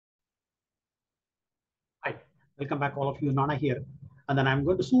Welcome back, all of you. Nana here. And then I'm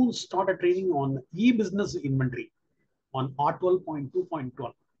going to soon start a training on e-business inventory on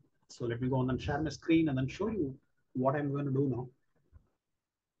R12.2.12. So let me go on and share my screen and then show you what I'm going to do now.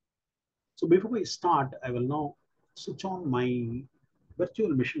 So before we start, I will now switch on my virtual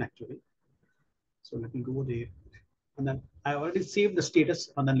machine actually. So let me go there. And then I already saved the status,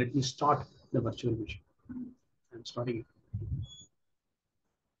 and then let me start the virtual machine. I'm starting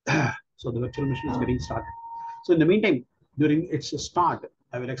it. So the virtual machine is getting started. So in the meantime, during its start,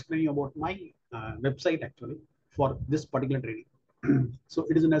 I will explain you about my website actually for this particular training. So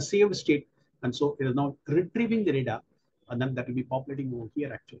it is in a saved state, and so it is now retrieving the data, and then that will be populating over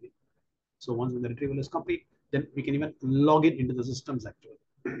here actually. So once the retrieval is complete, then we can even log it into the systems actually.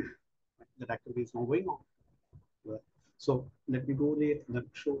 That activity is now going on. So let me go there and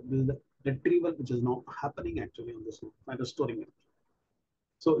show this is the retrieval which is now happening actually on this one. I'm restoring it.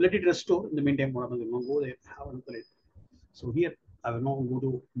 So let it restore. In the meantime, what I'm going to go there, have a look at it. So here I will now go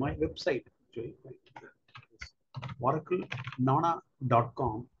to my website actually, right?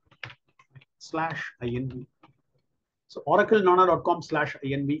 oraclenana.com/inv. So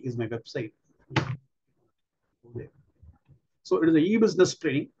oraclenana.com/inv is my website. So it is an e-business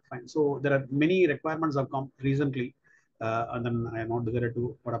training. Fine. So there are many requirements have come recently. And then I am not decided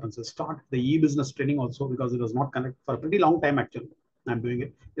to what happens is start the e-business training also because it was not connected for a pretty long time actually. I'm doing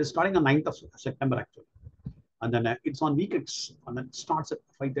it. It's starting on 9th of September actually. And then it's on weekends, and then it starts at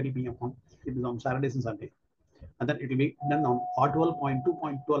 5:30 p.m. It is on Saturdays and Sundays. And then it will be done on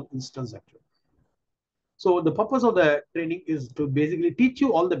R12.2.12 instance actually. So the purpose of the training is to basically teach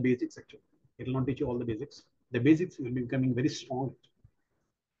you all the basics actually. It will not teach you all the basics. The basics will be becoming very strong.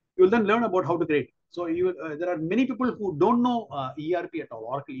 You will then learn about how to create. So you will, there are many people who don't know ERP at all,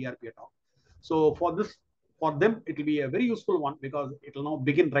 Oracle ERP at all. So for them, it will be a very useful one because it will now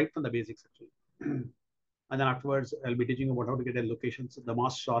begin right from the basics actually. And then afterwards, I'll be teaching about how to get the locations, the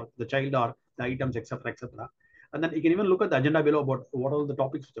master arc, the child arc, the items, etc., etc. And then you can even look at the agenda below about what are the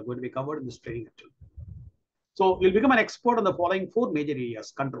topics which are going to be covered in this training actually. So you'll become an expert on the following 4 major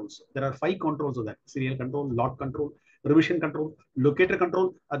areas: controls. There are 5 controls of that: serial control, lot control, revision control, locator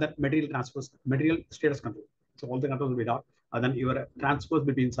control, and then material transfers, material status control. So all the controls will be taught. And then your transfers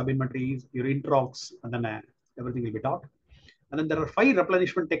between sub-inventories, your introcs, and then everything will be taught. And then there are 5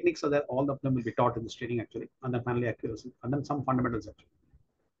 replenishment techniques so that all of them will be taught in this training actually. And then finally accuracy, and then some fundamentals actually.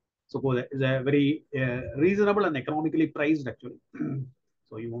 So it's a very reasonable and economically priced actually.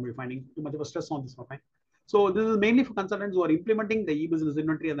 So you won't be finding too much of a stress on this one. So this is mainly for consultants who are implementing the e-business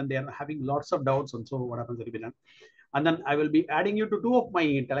inventory, and then they are having lots of doubts. And so what happens will be done. And then I will be adding you to 2 of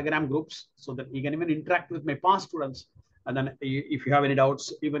my Telegram groups so that you can even interact with my past students. And then if you have any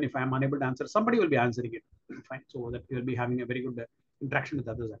doubts, even if I'm unable to answer, somebody will be answering it. Fine. So that you will be having a very good interaction with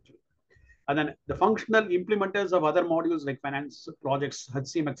others actually. And then the functional implementers of other modules like finance, projects,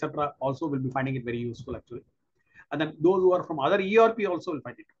 HCM, etc. also will be finding it very useful actually. And then those who are from other ERP also will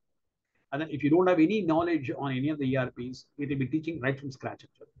find it. And then if you don't have any knowledge on any of the ERPs, it will be teaching right from scratch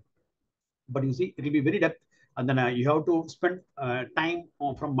actually. But you see, it will be very depth. And then you have to spend time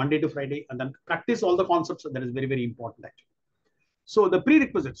from Monday to Friday and then practice all the concepts. That is very, very important actually. So the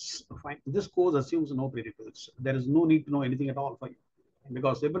prerequisites, fine. This course assumes no prerequisites. There is no need to know anything at all for you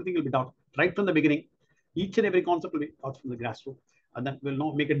because everything will be taught right from the beginning. Each and every concept will be taught from the grassroots. And then we'll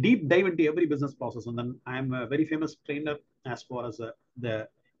now make a deep dive into every business process. And then I'm a very famous trainer as far as the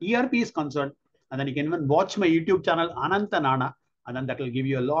ERP is concerned. And then you can even watch my YouTube channel, Ananta Nana. And then that will give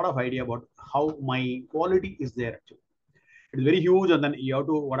you a lot of idea about how my quality is there actually. It is very huge. And then you have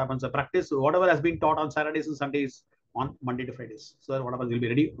to, what happens, practice whatever has been taught on Saturdays and Sundays on Monday to Fridays. So what happens, you'll be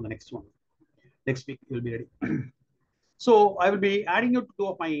ready on the next one. Next week, you'll be ready. So I will be adding you to 2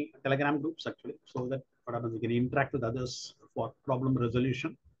 of my Telegram groups actually, so that what happens, you can interact with others for problem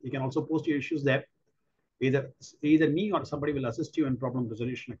resolution. You can also post your issues there. Either me or somebody will assist you in problem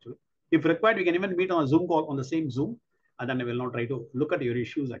resolution actually. If required, we can even meet on a Zoom call on the same Zoom, and then I will now try to look at your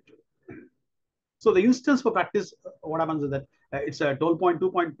issues actually. So the instance for practice, what happens is that it's a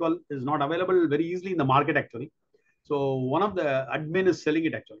 12.2.12 is not available very easily in the market actually. So one of the admin is selling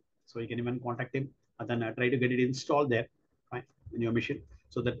it actually. So you can even contact him and then try to get it installed there, fine, in your machine.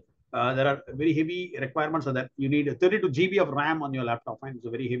 So that there are very heavy requirements so that you need 32 GB of RAM on your laptop. Fine, it's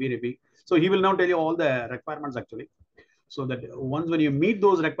a very heavy. So he will now tell you all the requirements actually. So that once when you meet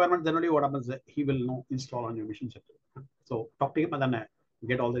those requirements, then only what happens, he will now install on your machine actually. So talk to him and then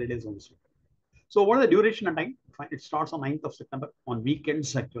get all the details on this. So what is the duration and time? It starts on 9th of September on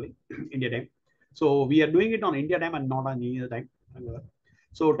weekends actually, India time. So we are doing it on India time and not on India time.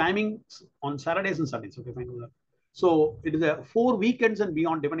 So timing on Saturdays and Sundays. Okay, fine. So it is a 4 weekends and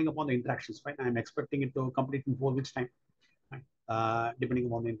beyond, depending upon the interactions. Fine, I'm expecting it to complete in 4 weeks time. Fine. Depending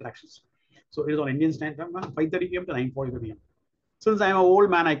upon the interactions. So it is on Indian Standard Time, 5:30 p.m. to 9:45 p.m. Since I'm an old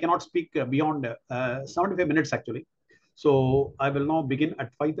man, I cannot speak beyond 75 minutes actually. So I will now begin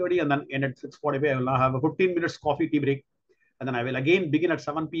at 5:30 and then end at 6:45. I will now have a 15 minutes coffee tea break. And then I will again begin at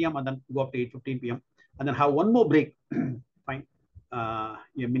 7 p.m. and then go up to 8:15 p.m. And then have one more break. Fine. A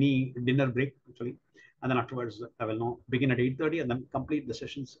mini dinner break actually. And then afterwards, I will now begin at 8:30 and then complete the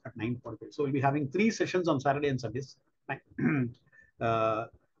sessions at 9:45. So we'll be having 3 sessions on Saturday and Sundays. Fine.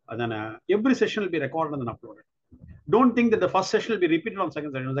 And then every session will be recorded and then uploaded. Don't think that the first session will be repeated on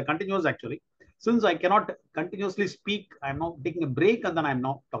second session. It's a continuous actually. Since I cannot continuously speak, I'm now taking a break and then I'm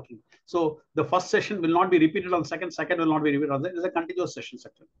now talking. So the first session will not be repeated on second will not be repeated on second. It's a continuous session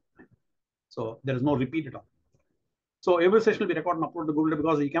section. So there is no repeat at all. So every session will be recorded and uploaded to Google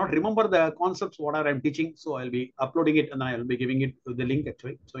because you cannot remember the concepts, whatever I'm teaching. So I'll be uploading it and then I'll be giving it the link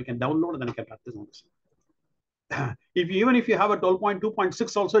actually. So you can download and then you can practice on this. Even if you have a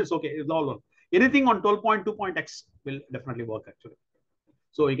 12.2.6 also, it's okay. It's all work. Anything on 12.2.x will definitely work actually.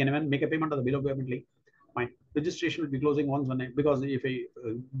 So you can even make a payment of the below payment link. Fine. Registration will be closing once because if I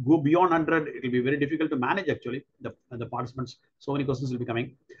go beyond 100, it will be very difficult to manage actually the participants. So many questions will be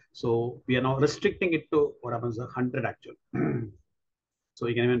coming. So we are now restricting it to what happens 100 actually. So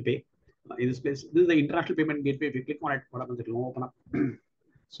you can even pay in this place. This is the international payment gateway. If you click on it, what happens? It will open up.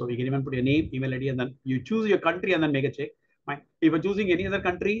 So you can even put your name, email ID, and then you choose your country and then make a check. Fine. If you're choosing any other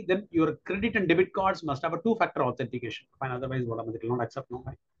country, then your credit and debit cards must have a 2-factor authentication. Fine. Otherwise, what happens? It will not accept. No.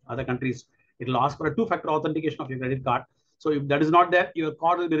 Fine. Other countries, it will ask for a 2-factor authentication of your credit card. So if that is not there, your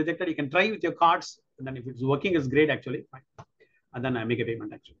card will be rejected. You can try with your cards, and then if it's working, it's great actually. Fine. And then I make a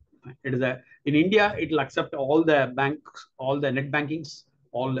payment actually. Fine. It is in India, it will accept all the banks, all the net bankings,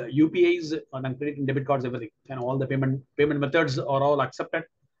 all the UPIs, and then credit and debit cards, everything, and all the payment methods are all accepted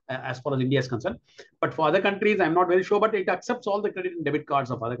as far as India is concerned. But for other countries, I'm not very sure, but it accepts all the credit and debit cards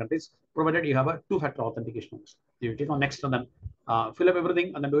of other countries, provided you have a 2-factor authentication. You click on next and then fill up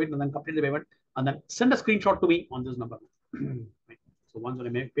everything and then do it and then complete the payment and then send a screenshot to me on this number. So once the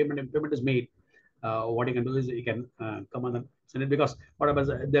payment is made, what you can do is you can come and then send it because what happens,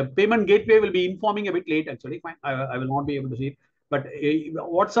 the payment gateway will be informing a bit late actually. Fine. I will not be able to see it, but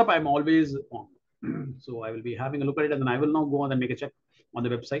WhatsApp I'm always on. So I will be having a look at it and then I will now go and then make a check on the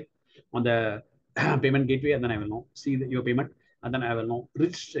website on the payment gateway and then I will now see your payment and then I will now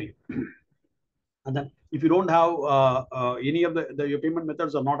register you. And then if you don't have any of your payment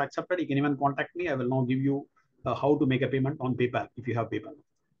methods are not accepted, you can even contact me. I will now give you how to make a payment on PayPal if you have PayPal.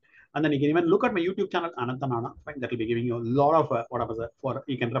 And then you can even look at my YouTube channel, Anantanana. That will be giving you a lot of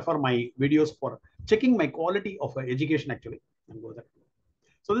you can refer my videos for checking my quality of education actually. And go there.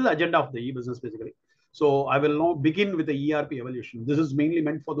 So this is the agenda of the e-business basically. So I will now begin with the ERP evaluation. This is mainly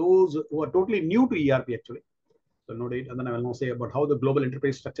meant for those who are totally new to ERP actually. So no date, and then I will now say about how the global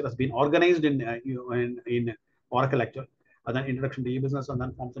enterprise structure has been organized in Oracle actually. And then introduction to e-business and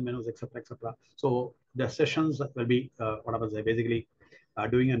then forms and menus, etc., etc. So the sessions will be basically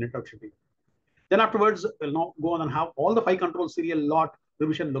doing an introduction. Then afterwards, we'll now go on and have all the 5 controls, serial, lot,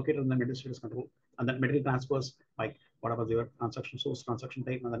 revision, located, and then administrator's control, and then material transfers, like whatever your transaction source, transaction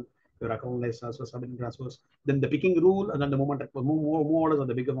type, and then your account list transfers, submitting transfers, then the picking rule, and then the moment more orders are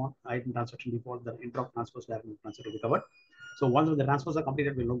the bigger one, item transaction default, then interrupt transfers, direct transfer will be covered. So once the transfers are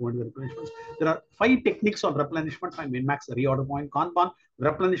completed, we'll now go into the replenishments. There are 5 techniques on replenishment: find min-max, reorder point, Kanban,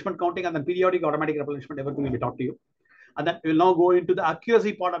 replenishment counting, and then periodic automatic replenishment. Everything will be taught to you. And then we'll now go into the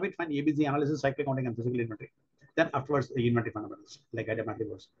accuracy part of it, find ABC analysis, cycle counting, and physical inventory. Then afterwards, the inventory fundamentals, like item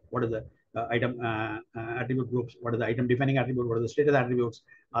attributes. What is the item attribute groups? What is the item defining attribute? What are the status attributes?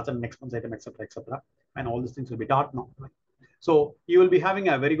 Author and expense item, etc., etc. And all these things will be taught now. So you will be having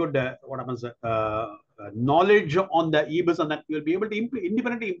a very good knowledge on the e-business, and that you will be able to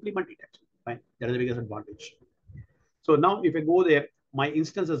independently implement it. Actually, fine. That is the biggest advantage. So now, if I go there, my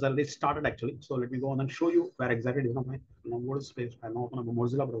instance has already started actually. So let me go on and show you where exactly it is. Now, go to space. I'll now open up a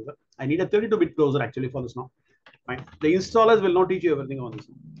Mozilla browser. I need a 32-bit browser actually for this now. Fine. The installers will not teach you everything on this.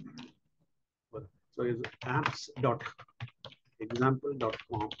 So it's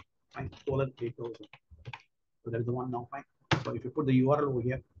apps.example.com. Fine. $8,000. So that is the one now. Fine. So if you put the URL over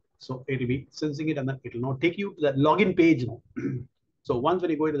here, so it will be sensing it and then it will now take you to the login page now. So once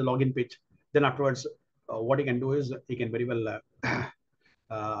when you go to the login page, then afterwards, what you can do is you can very well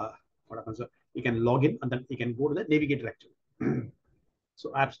what happens? You can log in and then you can go to the navigator actually.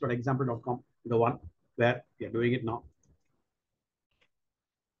 So apps.example.com, the one where we are doing it now.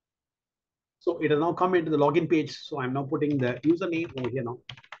 So it has now come into the login page. So I'm now putting the username over here now,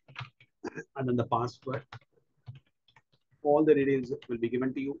 and then the password. all the details will be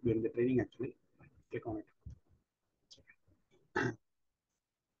given to you during the training actually. Click on it.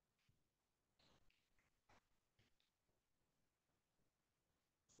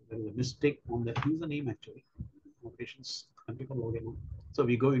 There is a mistake on the username actually. Operations and people login. So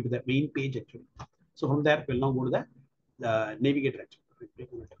we go into the main page actually. So from there we'll now go to the navigator actually. Click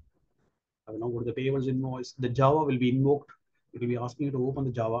on it. I will now go to the payables invoice. The Java will be invoked. It will be asking you to open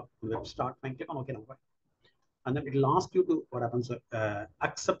the Java web start and click on OK now. And then it will ask you to what happens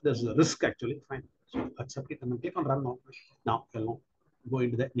accept this risk actually. Fine. So accept it and then click on run now. Now you'll now go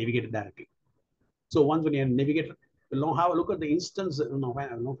into the navigator directly. So once when you're in navigator, we'll now have a look at the instance. I will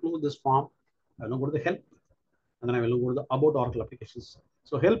now close this form. I will now go to the help. And then I will go to the about Oracle applications.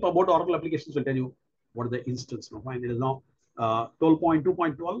 So help about Oracle applications will tell you what is the instance. Now, fine, it is now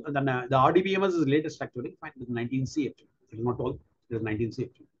 12.2.12, and then the RDBMS is latest actually. Fine, it is 19C actually. It is not 12, it is 19C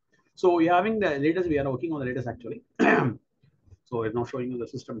actually. So we are having the latest. We are working on the latest actually. So it's now showing you the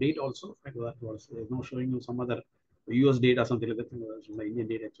system date also. Right? It's now showing you some other US date or something like that. The Indian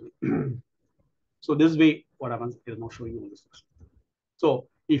date actually. So this way, what happens is now showing you all this. So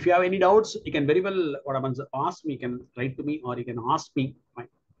if you have any doubts, you can very well what happens ask me, you can write to me, or you can ask me.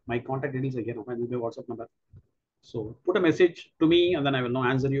 My contact details again, okay, my WhatsApp number. So put a message to me, and then I will now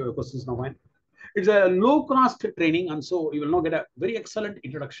answer your questions now. Fine. It's a low cost training, and so you will now get a very excellent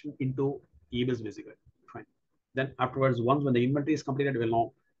introduction into eBiz basically. Fine. Then afterwards, once when the inventory is completed, we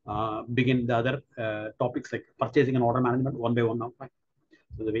will now begin the other topics like purchasing and order management one by one now. Fine.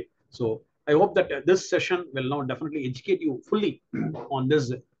 So the way. So I hope that this session will now definitely educate you fully on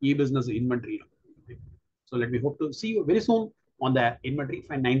this e-business inventory. So let me hope to see you very soon on the inventory,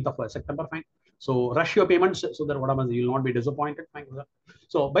 fine, 9th of September, fine. So rush your payments so that what happens, you will not be disappointed. Fine.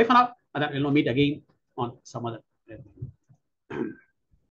 So bye for now, and then we'll meet again on some other.